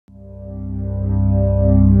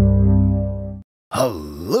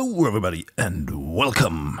Hello everybody and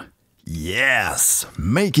welcome! Yes!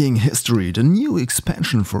 Making History, the new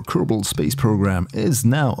expansion for Kerbal Space Program, is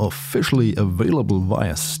now officially available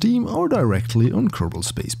via Steam or directly on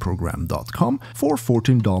KerbalSpaceProgram.com for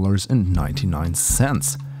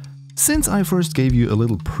 $14.99. Since I first gave you a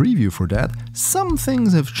little preview for that, some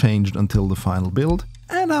things have changed until the final build,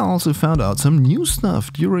 and I also found out some new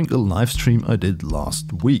stuff during a livestream I did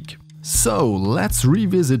last week. So let's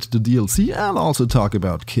revisit the DLC and also talk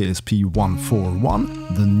about KSP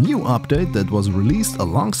 141, the new update that was released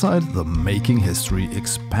alongside the Making History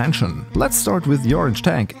expansion. Let's start with the orange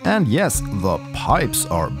tank, and yes, the pipes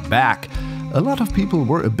are back. A lot of people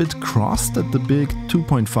were a bit crossed that the big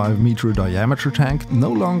 2.5 meter diameter tank no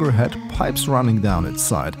longer had pipes running down its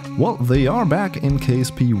side. Well, they are back in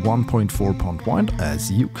KSP 1.4.1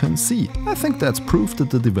 as you can see. I think that's proof that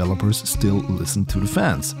the developers still listen to the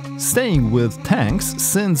fans. Staying with tanks,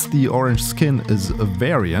 since the orange skin is a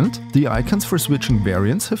variant, the icons for switching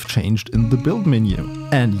variants have changed in the build menu.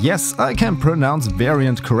 And yes, I can pronounce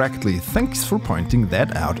variant correctly, thanks for pointing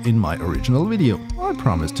that out in my original video. I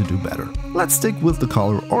promise to do better. Let's stick with the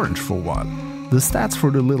color orange for a while. The stats for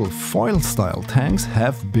the little foil-style tanks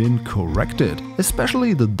have been corrected.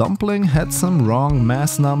 Especially the dumpling had some wrong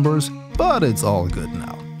mass numbers, but it's all good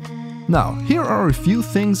now. Now, here are a few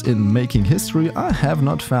things in Making History I have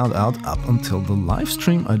not found out up until the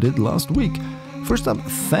livestream I did last week. First up,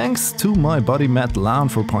 thanks to my buddy Matt Lown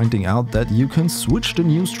for pointing out that you can switch the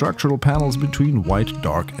new structural panels between white,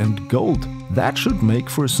 dark and gold. That should make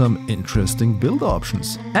for some interesting build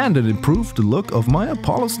options. And it improved the look of my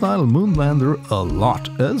Apollo-style moonlander a lot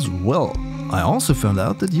as well. I also found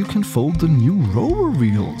out that you can fold the new rover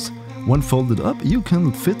wheels. When folded up, you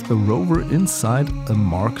can fit a rover inside a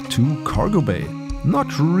Mark II cargo bay.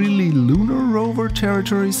 Not really lunar rover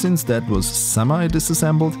territory since that was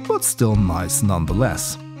semi-disassembled, but still nice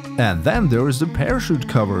nonetheless. And then there is the parachute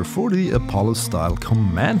cover for the Apollo-style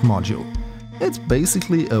command module. It's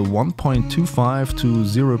basically a 1.25 to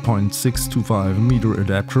 0.625 meter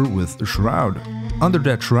adapter with a shroud. Under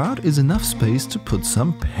that shroud is enough space to put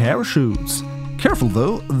some parachutes. Careful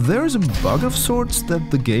though, there's a bug of sorts that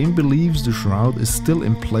the game believes the shroud is still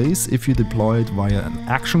in place if you deploy it via an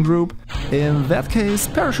action group. In that case,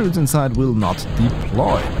 parachutes inside will not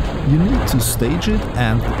deploy. You need to stage it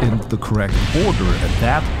and in the correct order at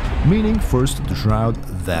that, meaning first the shroud,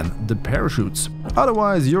 then the parachutes.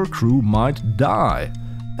 Otherwise your crew might die.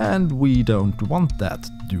 And we don't want that,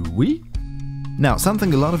 do we? Now,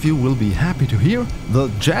 something a lot of you will be happy to hear, the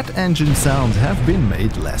jet engine sounds have been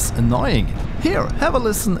made less annoying. Here, have a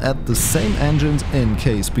listen at the same engines in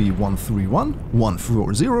KSP 131,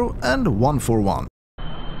 140 and 141.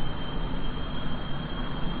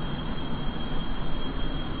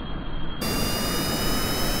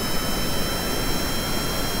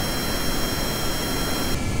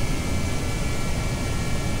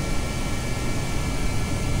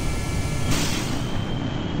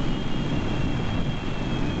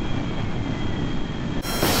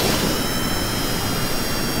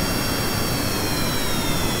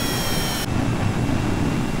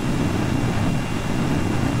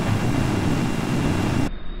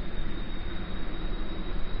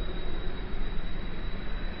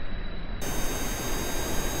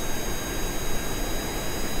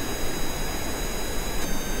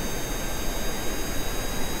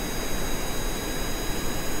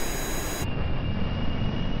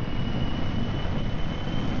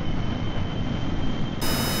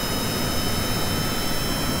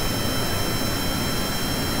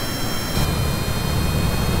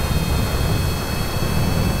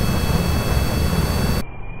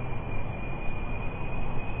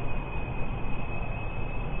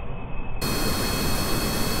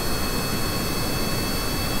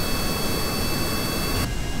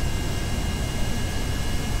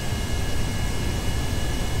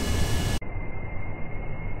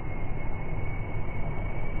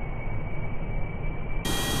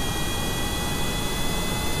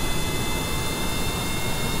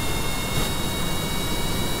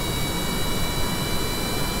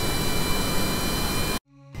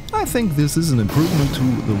 I think this is an improvement to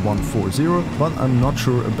the 140, but I'm not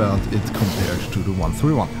sure about it compared to the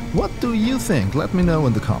 131. What do you think? Let me know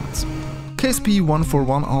in the comments. KSP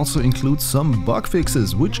 141 also includes some bug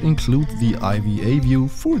fixes, which include the IVA view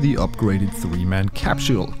for the upgraded 3-man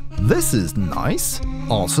capsule. This is nice.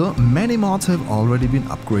 Also, many mods have already been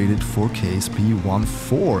upgraded for KSP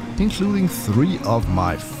 1.4, including 3 of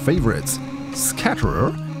my favorites: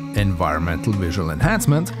 Scatterer, Environmental Visual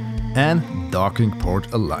Enhancement, and Docking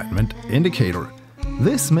Port Alignment Indicator.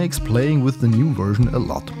 This makes playing with the new version a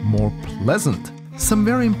lot more pleasant. Some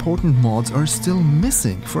very important mods are still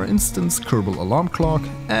missing, for instance Kerbal Alarm Clock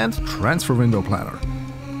and Transfer Window Planner.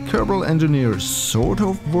 Kerbal Engineer sort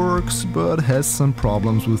of works, but has some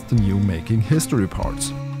problems with the new Making History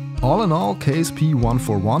parts. All in all, KSP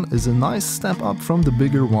 141 is a nice step up from the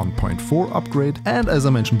bigger 1.4 upgrade, and as I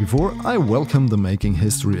mentioned before, I welcome the Making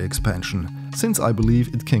History expansion, since I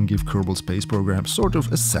believe it can give Kerbal Space Program sort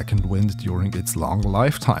of a second wind during its long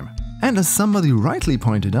lifetime. And as somebody rightly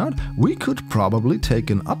pointed out, we could probably take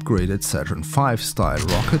an upgraded Saturn V style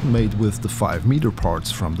rocket made with the 5-meter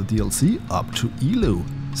parts from the DLC up to ELU.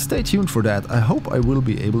 Stay tuned for that, I hope I will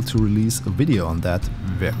be able to release a video on that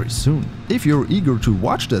very soon. If you're eager to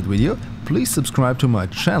watch that video, please subscribe to my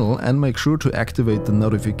channel and make sure to activate the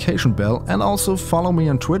notification bell, and also follow me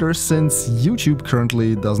on Twitter, since YouTube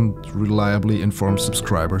currently doesn't reliably inform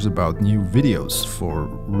subscribers about new videos for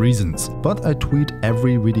reasons. But I tweet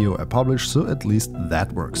every video I publish, so at least that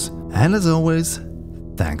works. And as always,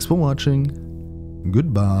 thanks for watching.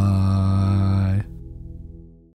 Goodbye.